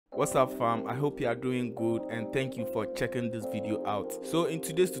What's up fam, I hope you are doing good and thank you for checking this video out. So in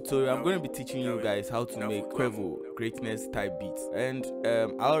today's tutorial I'm going to be teaching you guys how to make QUAVO greatness type beats, and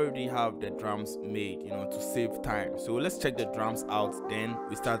I already have the drums made, to save time. So let's check the drums out, then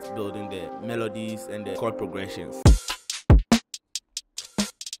we start building the melodies and the chord progressions.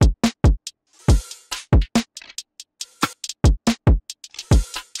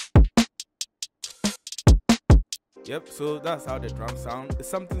 Yep, so that's how the drums sound. It's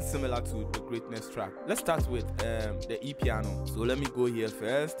something similar to the greatness track. Let's start with the E piano. So let me go here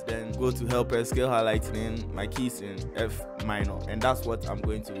first, then go to helper, scale highlighting, my keys in F minor, and that's what I'm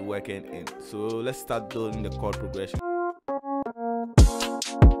going to be working in. So let's start building the chord progression.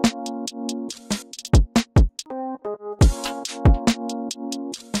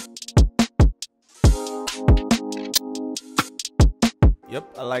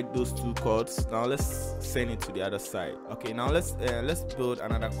 Yep, I like those two chords. Now let's send it to the other side. Okay, now let's build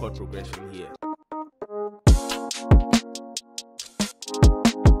another chord progression here.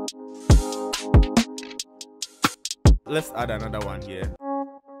 Let's add another one here.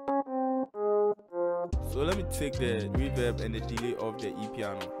 So let me take the reverb and the delay of the E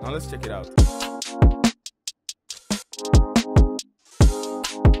piano. Now let's check it out.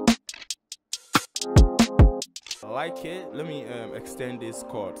 I like it. Let me extend these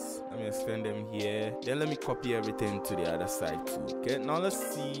chords. Let me extend them here. Then let me copy everything to the other side too. Okay, now let's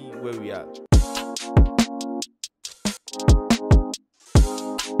see where we are.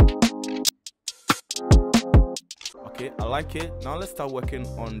 Okay, I like it. Now let's start working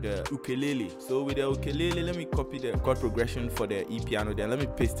on the ukulele. So with the ukulele, let me copy the chord progression for the E piano, then let me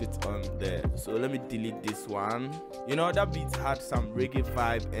paste it on there. So let me delete this one. That beat had some reggae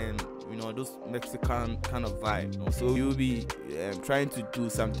vibe and those Mexican kind of vibe. So you'll be trying to do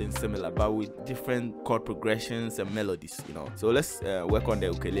something similar but with different chord progressions and melodies. So let's work on the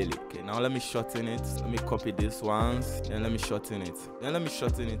ukulele. Okay, now let me shorten it. Let me copy this once, then let me shorten it, then let me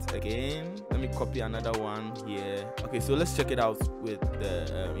shorten it again. Let me copy another one here. Okay, so let's check it out with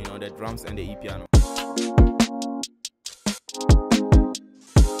the the drums and the E piano.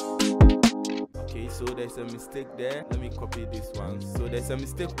 Okay, so there's a mistake there. Let me copy this one. So there's a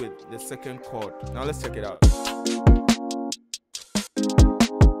mistake with the second chord. Now let's check it out.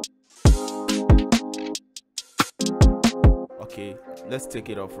 Okay, let's take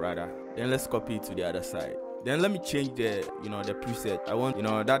it off rather. Then let's copy it to the other side. Then let me change the the preset. I want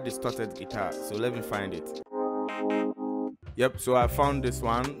that distorted guitar. So let me find it. Yep, so I found this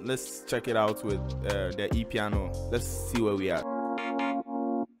one. Let's check it out with the E piano. Let's see where we are.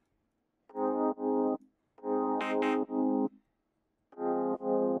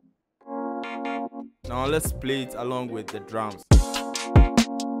 Now let's play it along with the drums.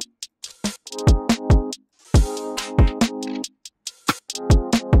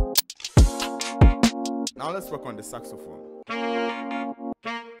 Now let's work on the saxophone.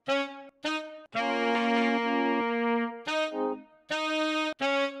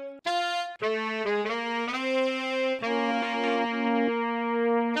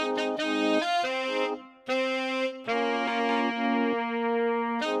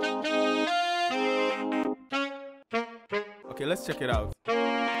 Okay, let's check it out.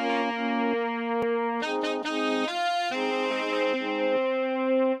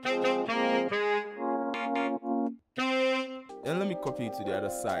 Then let me copy it to the other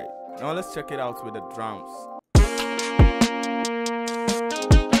side. Now let's check it out with the drums.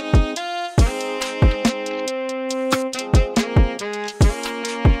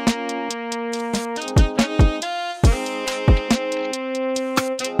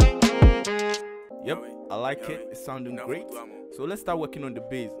 Yep, I like it. It's sounding great. So let's start working on the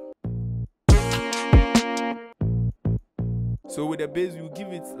bass. So with the bass, you give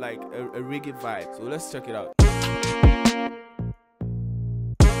it like a reggae vibe. So let's check it out.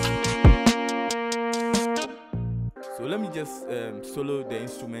 So let me just solo the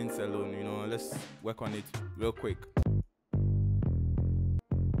instruments alone. Let's work on it real quick.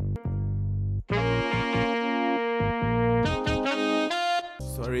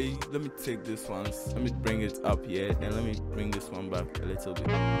 Sorry, let me take this one. Let me bring it up here, then let me bring this one back a little bit.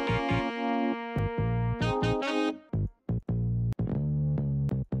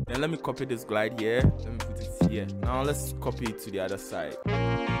 Then let me copy this glide here. Let me put it here. Now let's copy it to the other side.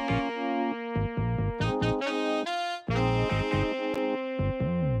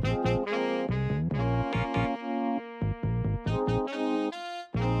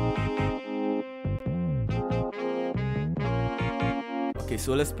 Okay,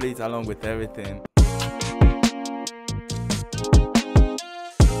 so let's play it along with everything.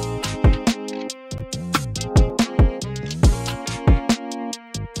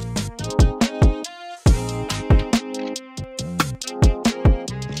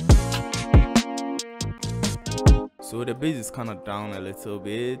 So the bass is kind of down a little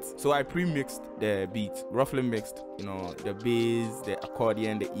bit. So I pre-mixed the beat, roughly mixed, you know, the bass, the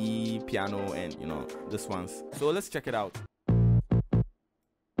accordion, the E, piano, and you know, this ones. So let's check it out.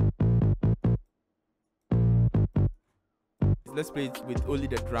 Let's play it with only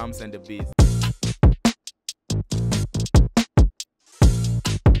the drums and the bass.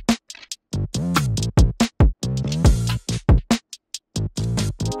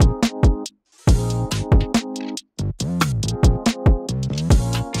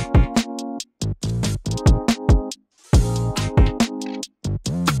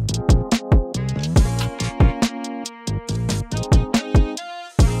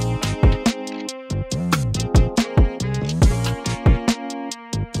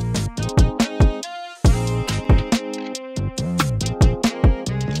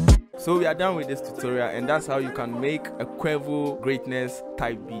 So we are done with this tutorial, and that's how you can make a QUAVO greatness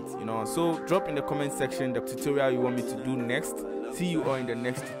type beat, you know. So drop in the comment section the tutorial you want me to do next. See you all in the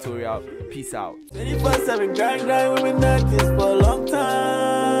next tutorial. Peace out. 24/7 grind, we've been at this for a long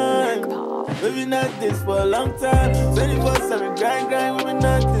time. We've been at this for a long time. 24/7 grind, we've been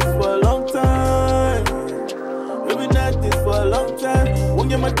at this for a long time. We've been at this for a long time.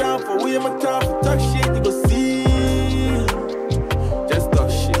 We am my down for, talk shit, you go see.